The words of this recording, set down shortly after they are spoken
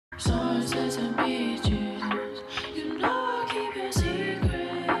Sunsets and beaches, you know I keep it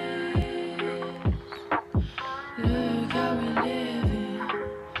secret. Look how we living,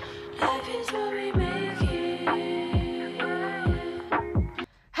 life is what we make it.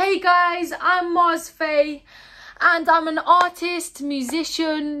 Hey guys, I'm Marz Fay and I'm an artist,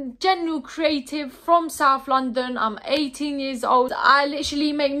 musician, general creative from South London. I'm 18 years old. I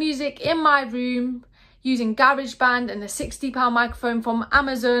literally make music in my room using GarageBand and a £60 microphone from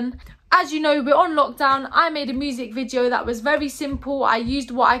Amazon. As you know, we're on lockdown. I made a music video that was very simple. I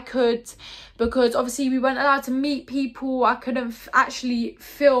used what I could because obviously we weren't allowed to meet people. I couldn't actually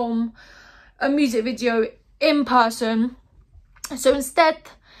film a music video in person. So instead,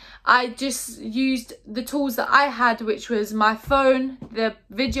 I just used the tools that I had, which was my phone, the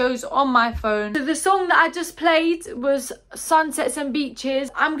videos on my phone. So the song that I just played was Sunsets and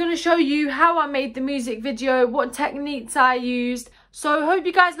Beaches. I'm going to show you how I made the music video, what techniques I used. So I hope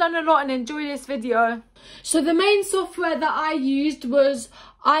you guys learn a lot and enjoy this video. So the main software that I used was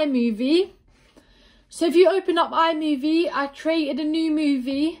iMovie. So if you open up iMovie, I created a new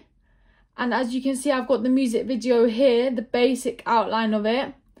movie. And as you can see, I've got the music video here, the basic outline of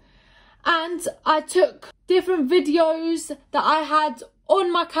it. And I took different videos that I had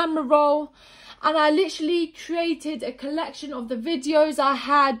on my camera roll and I literally created a collection of the videos I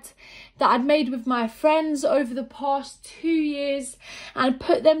had that I'd made with my friends over the past 2 years and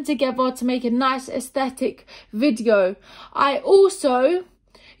put them together to make a nice aesthetic video. I also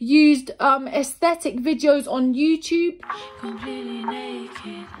used aesthetic videos on YouTube. Completely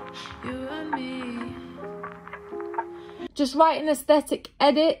naked, you and me. Just writing aesthetic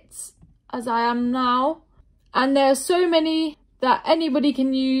edits as I am now, and there are so many that anybody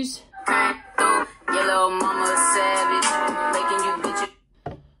can use.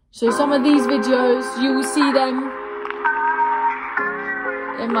 So some of these videos, you will see them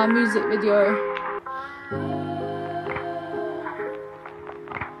in my music video.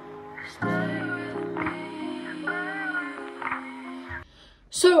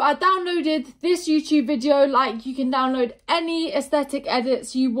 So I downloaded this YouTube video, like you can download any aesthetic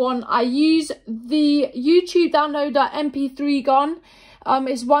edits you want. I use the YouTube downloader MP3 gun.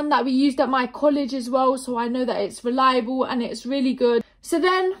 It's one that we used at my college as well, so I know that it's reliable and it's really good. So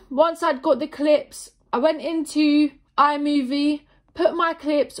then once I'd got the clips, I went into iMovie, put my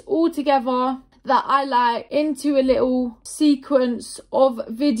clips all together that I like into a little sequence of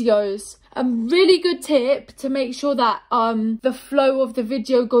videos. A really good tip to make sure that the flow of the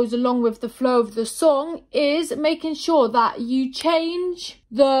video goes along with the flow of the song is making sure that you change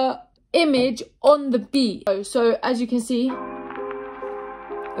the image on the beat. So as you can see,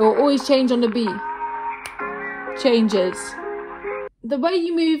 it will always change on the beat. Changes. The way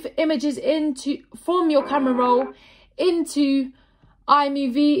you move images from your camera roll into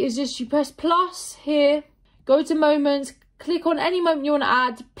iMovie is just you press plus here, go to moments, click on any moment you want to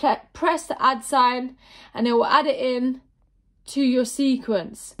add, press the add sign, and it will add it in to your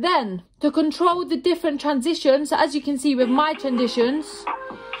sequence. Then, to control the different transitions, so as you can see with my transitions,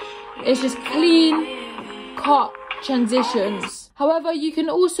 it's just clean cut transitions. However, you can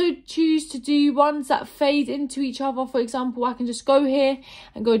also choose to do ones that fade into each other. For example, I can just go here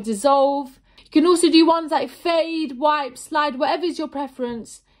and go dissolve. You can also do ones like fade, wipe, slide, whatever is your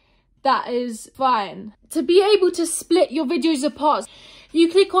preference. That is fine. To be able to split your videos apart, you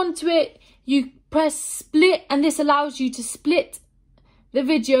click onto it, you press split, and this allows you to split the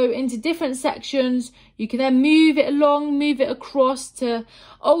video into different sections. You can then move it along, move it across to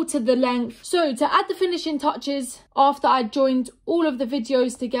alter the length. So to add the finishing touches after I joined all of the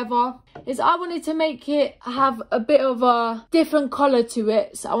videos together is I wanted to make it have a bit of a different colour to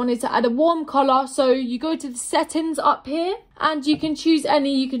it. So I wanted to add a warm colour. So you go to the settings up here and you can choose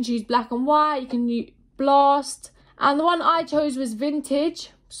any. You can choose black and white, you can use blast. And the one I chose was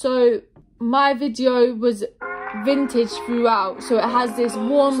vintage. So my video was vintage throughout, so it has this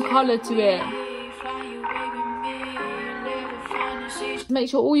warm colour to it. Make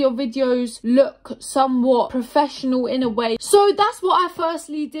sure all your videos look somewhat professional in a way. So that's what I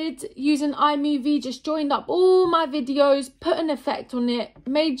firstly did using iMovie. Just joined up all my videos, put an effect on it,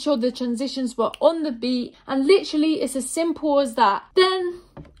 made sure the transitions were on the beat, and literally it's as simple as that. Then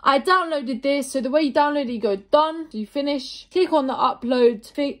I downloaded this. So the way you download it, you go done, you finish, click on the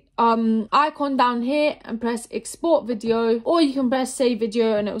upload icon down here and press export video, or you can press save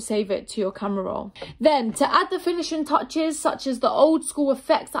video and it will save it to your camera roll. Then to add the finishing touches such as the old school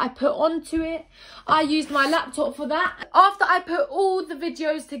effects that I put onto it, I used my laptop for that. After I put all the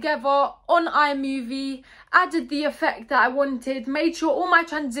videos together on iMovie, added the effect that I wanted, made sure all my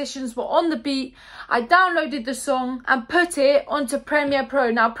transitions were on the beat, I downloaded the song and put it onto Premiere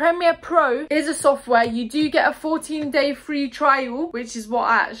Pro. Now Premiere Pro is a software. You do get a 14-day free trial, which is what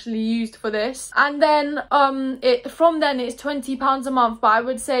I actually used for this, and then from then it's £20 a month. But I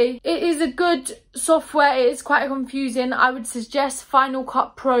would say it is a good software. It is quite confusing. I would suggest Final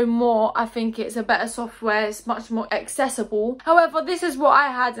Cut Pro more. I think it's a better software. It's much more accessible. However, this is what I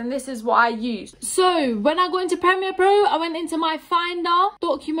had and this is what I used. So when I got into Premiere Pro, I went into my Finder,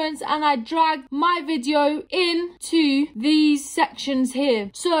 Documents, and I dragged my video into these sections here.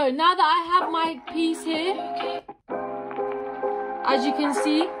 So now that I have my piece here, as you can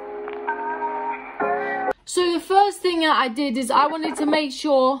see, so the first thing that I did is I wanted to make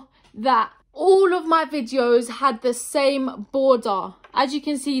sure that all of my videos had the same border. As you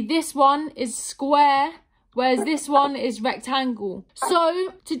can see, this one is square, whereas this one is rectangle.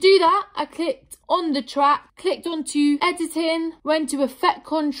 So to do that, I clicked on the track, clicked onto editing, went to effect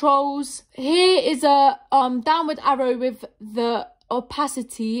controls. Here is a downward arrow with the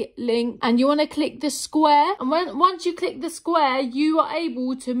opacity link, and you want to click the square, and once you click the square, you are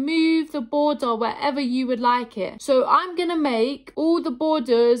able to move the border wherever you would like it. So I'm gonna make all the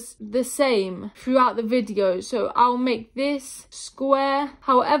borders the same throughout the video. So I'll make this square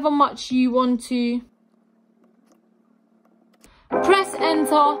however much you want to. Press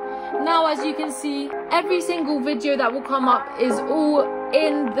enter. Now as you can see, every single video that will come up is all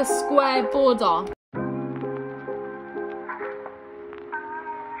in the square border.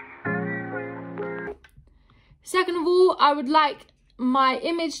 Second of all, I would like my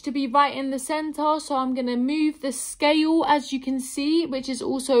image to be right in the center, so I'm going to move the scale, as you can see, which is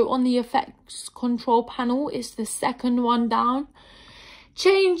also on the effects control panel. It's the second one down.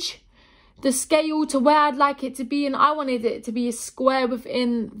 Change the scale to where I'd like it to be, and I wanted it to be a square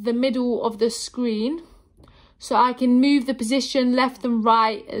within the middle of the screen, so I can move the position left and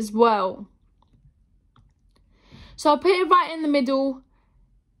right as well. So I'll put it right in the middle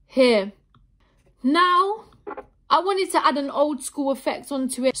here. Now I wanted to add an old school effect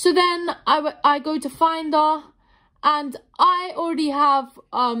onto it. So then I go to Finder, and I already have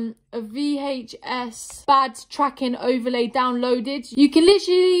a VHS bad tracking overlay downloaded. You can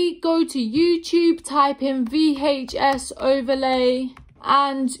literally go to YouTube, type in VHS overlay,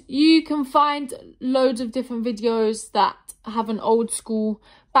 and you can find loads of different videos that have an old school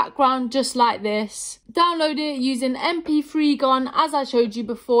background just like this. Download it using MP3 gun, as I showed you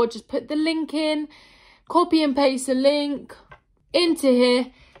before. Just put the link in, copy and paste the link into here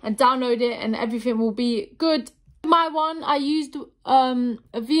and download it, and everything will be good. My one, I used a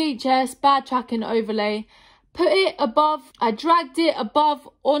VHS bad tracking overlay, put it above, I dragged it above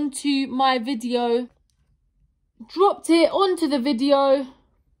onto my video, dropped it onto the video,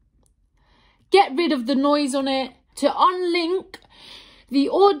 get rid of the noise on it. To unlink the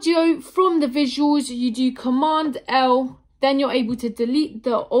audio from the visuals, you do Command L, then you're able to delete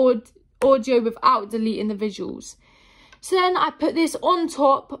the audio without deleting the visuals. So then I put this on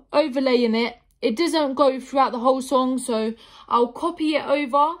top, overlaying it. It doesn't go throughout the whole song, so I'll copy it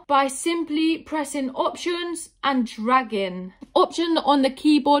over by simply pressing Options and dragging. Option on the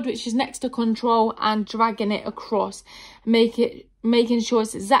keyboard, which is next to Control, and dragging it across, making sure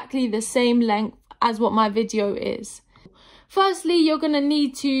it's exactly the same length as what my video is. Firstly, you're going to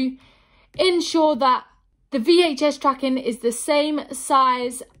need to ensure that the VHS tracking is the same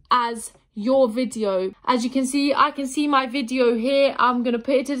size as your video. As you can see, I can see my video here. I'm going to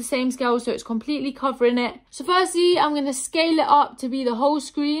put it to the same scale so it's completely covering it. So firstly, I'm going to scale it up to be the whole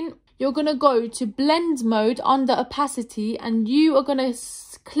screen. You're going to go to blend mode under opacity, and you are going to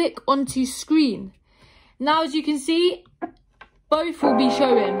click onto screen. Now as you can see, both will be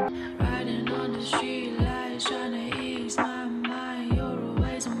showing. Riding on the street lights, trying to ease my mind. You're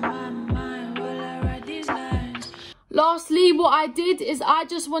always on my mind while I write these lines. Lastly, what I did is I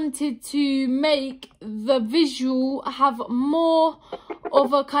just wanted to make the visual have more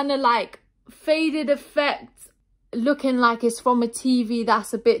of a kind of like faded effect, looking like it's from a TV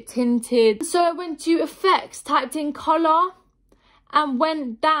that's a bit tinted. So I went to effects, typed in color, and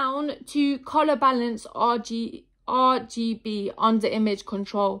went down to color balance RGB under image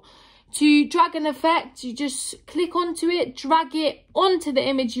control. To drag an effect, you just click onto it, drag it onto the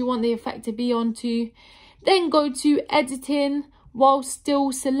image you want the effect to be onto. Then go to editing while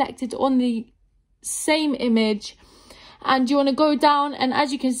still selected on the same image, And you want to go down, and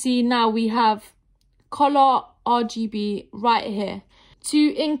as you can see now we have color RGB right here.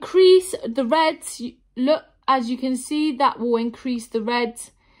 To increase the reds, look, as you can see, that will increase the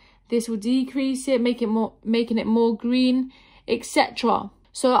reds. This will decrease it, making it more green, etc.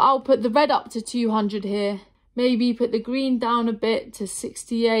 So I'll put the red up to 200 here. Maybe put the green down a bit to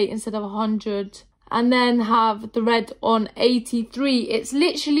 68 instead of 100. And then have the red on 83. It's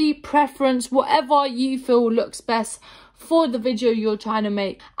literally preference, whatever you feel looks best for the video you're trying to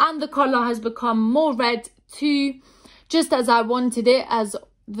make. And the colour has become more red too, just as I wanted it. As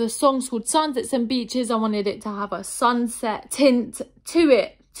the song's called Sunsets and Beaches, I wanted it to have a sunset tint to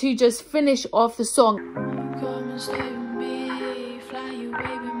it to just finish off the song. Come and stay with me, fly you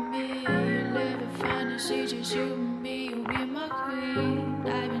away with me, live a fantasy, just you and me, you'll be my queen,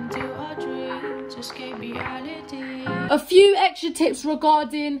 dive into our dreams, escape reality. A few extra tips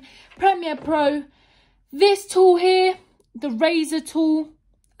regarding Premiere Pro. This tool here, the razor tool,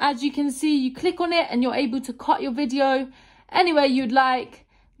 as you can see, you click on it and you're able to cut your video anywhere you'd like.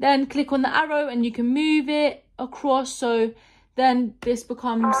 Then click on the arrow and you can move it across, so then this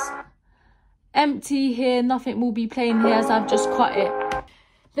becomes empty here. Nothing will be playing here as I've just cut it.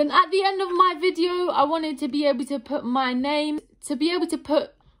 Then at the end of my video, I wanted to be able to put my name. To be able to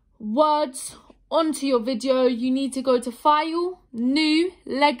put words onto your video, you need to go to File, New,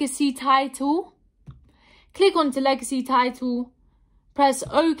 Legacy Title. Click onto Legacy Title, press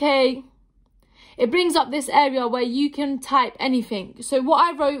OK. It brings up this area where you can type anything. So what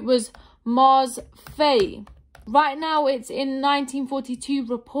I wrote was Marz Fay. Right now it's in 1942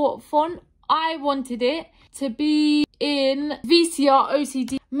 report font. I wanted it to be in VCR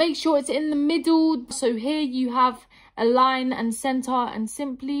OCD. Make sure it's in the middle. So here you have a line and center, and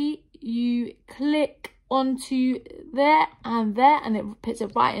simply you click onto there, and it puts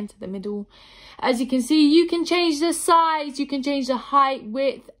it right into the middle. As you can see, you can change the size, you can change the height,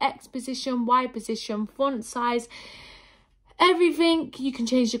 width, X position, Y position, font size, everything. You can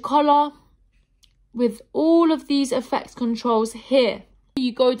change the color with all of these effects controls here.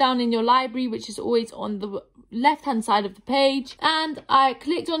 You go down in your library, which is always on the left hand side of the page, and I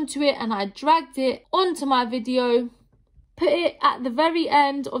clicked onto it and I dragged it onto my video, put it at the very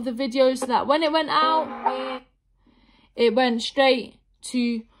end of the video so that when it went out, it went straight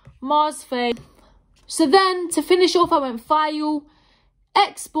to Marz Fay. So then to finish off, I went File,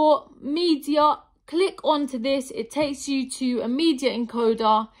 Export, Media, click onto this. It takes you to a media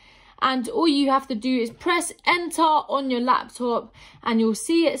encoder, and all you have to do is press enter on your laptop and you'll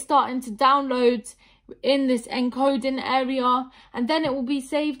see it starting to download in this encoding area, and then it will be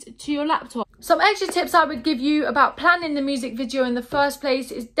saved to your laptop. Some extra tips I would give you about planning the music video in the first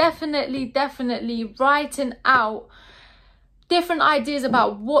place is definitely writing out different ideas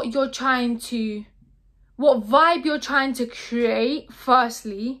about what you're trying to, what vibe you're trying to create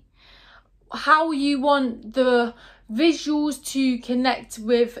firstly, how you want the visuals to connect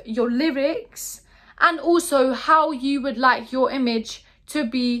with your lyrics, and also how you would like your image to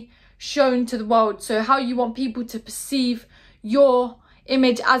be shown to the world. So how you want people to perceive your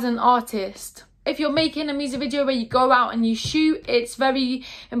image as an artist. If you're making a music video where you go out and you shoot, it's very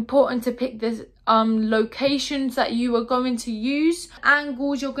important to pick the locations that you are going to use,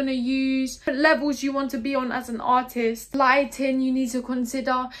 angles you're going to use, levels you want to be on as an artist, lighting you need to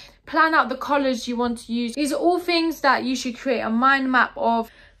consider, plan out the colors you want to use. These are all things that you should create a mind map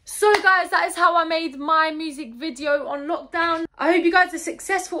of. So guys, that is how I made my music video on lockdown. I hope you guys are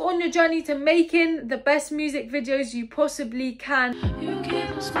successful on your journey to making the best music videos you possibly can. You keep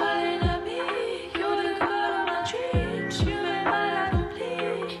on smiling.